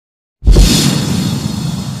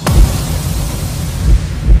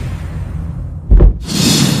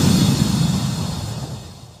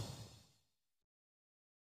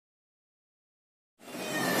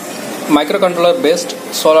microcontroller based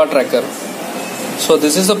solar tracker. So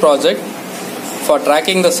this is a project for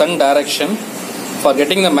tracking the sun direction for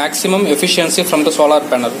getting the maximum efficiency from the solar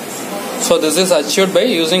panel. So this is achieved by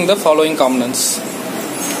using the following components.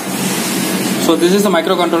 So this is the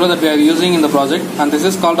microcontroller that we are using in the project, and this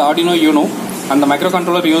is called Arduino Uno, and the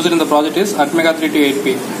microcontroller used in the project is Atmega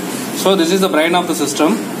 328P. So this is the brain of the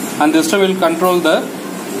system, and the system will control the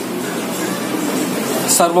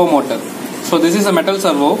servo motor. So this is a metal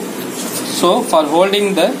servo. So for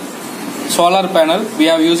holding the solar panel, we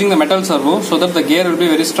are using the metal servo so that the gear will be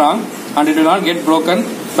very strong and it will not get broken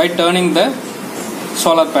by turning the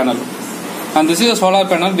solar panel. And this is a solar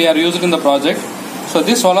panel we are using in the project. So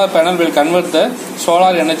this solar panel will convert the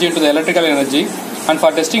solar energy into the electrical energy, and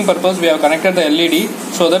for testing purpose we have connected the LED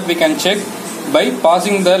so that we can check by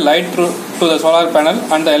passing the light through to the solar panel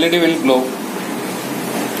and the LED will glow.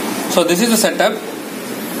 So this is the setup.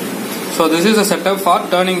 So this is the setup for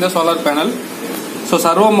turning the solar panel. So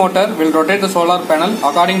servo motor will rotate the solar panel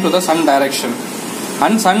according to the sun direction,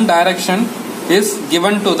 and sun direction is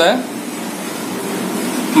given to the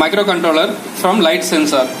microcontroller from light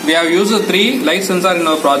sensor. We have used 3 light sensor in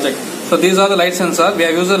our project. So these are the light sensor. We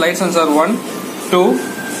have used the light sensor 1, 2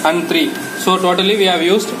 and 3. So totally we have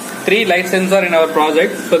used 3 light sensor in our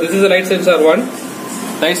project. So this is the light sensor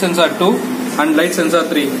 1, light sensor 2 and light sensor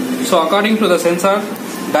 3. So according to the sensor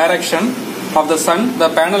direction of the sun, the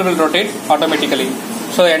panel will rotate automatically.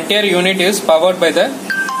 So the entire unit is powered by the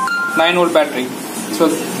 9-volt battery.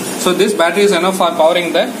 So this battery is enough for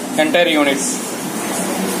powering the entire unit.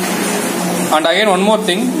 And again one more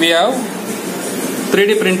thing, we have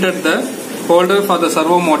 3D printed the holder for the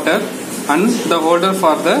servo motor and the holder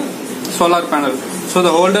for the solar panel. So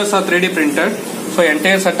the holders are 3D printed. So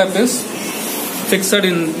entire setup is fixed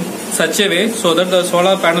in such a way so that the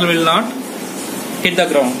solar panel will not hit the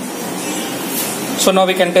ground. So now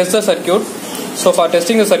we can test the circuit. So for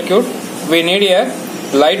testing the circuit, we need a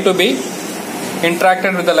light to be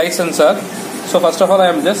interacted with the light sensor. So first of all, I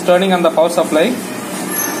am just turning on the power supply.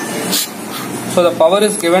 So the power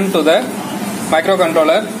is given to the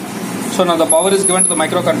microcontroller. So now the power is given to the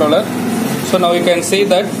microcontroller. So now you can see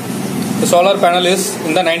that the solar panel is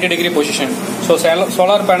in the 90-degree position. So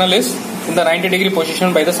solar panel is in the 90-degree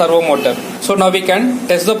position by the servo motor. So now we can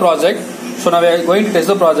test the project. So now we are going to test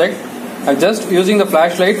the project. I'm just using the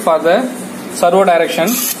flashlight for the servo direction.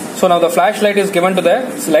 So now the flashlight is given to the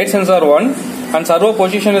light sensor 1, and servo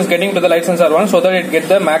position is getting to the light sensor 1 so that it gets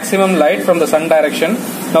the maximum light from the sun direction.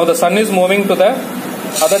 Now the sun is moving to the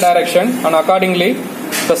other direction, and accordingly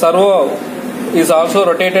the servo is also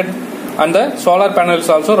rotated and the solar panel is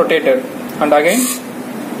also rotated. And again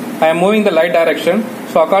I am moving the light direction.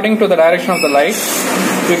 So according to the direction of the light,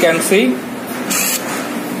 you can see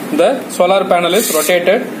the solar panel is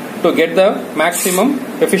rotated to get the maximum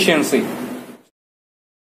efficiency.